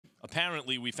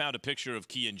apparently we found a picture of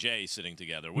Key and Jay sitting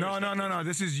together. No.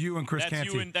 This is you and Chris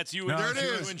Canty. That's you No, and there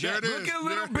you it and is. Jay. Look at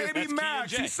little baby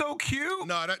Max. He's so cute.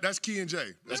 No, that's Key and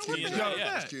Jay. That's Key and Jay.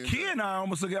 Yeah. Key and I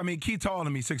almost look. I mean, Key taller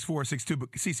than me, 6'4", 6'2".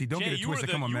 But Cece, don't get it twisted.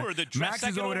 Come on, man. You were the Max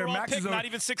is over there. Max is over. Not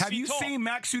even 6 Have feet you tall. seen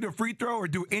Max shoot a free throw or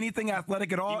do anything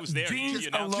athletic at all? He was there. Jeans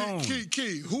alone.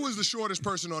 Key, who is the shortest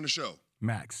person on the show?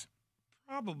 Max.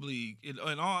 Probably, in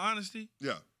all honesty.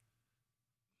 Yeah.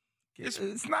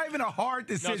 It's not even a hard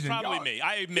decision. No, it's probably me.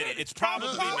 I admit it. It's probably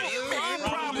me.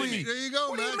 Probably. There you go,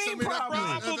 what Max. Do you mean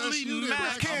Probably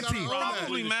Max. Canty.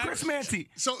 Probably Max. Chris Manty.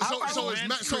 So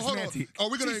hold on. Are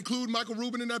we going to include Michael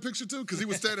Rubin in that picture too? Because he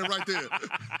was standing right there.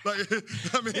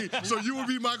 So you would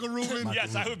be Michael Rubin.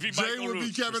 Yes, I would be Michael Rubin. Jay would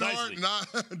be Kevin Precisely. Hart,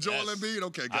 not Joel Embiid.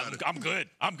 Okay, got it. I'm good.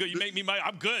 You make me.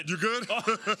 I'm good. You good?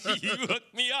 You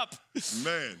hooked me up.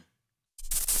 Man.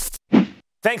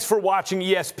 Thanks for watching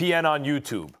ESPN on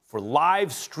YouTube. For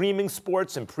live streaming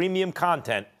sports and premium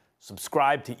content,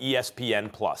 subscribe to ESPN+.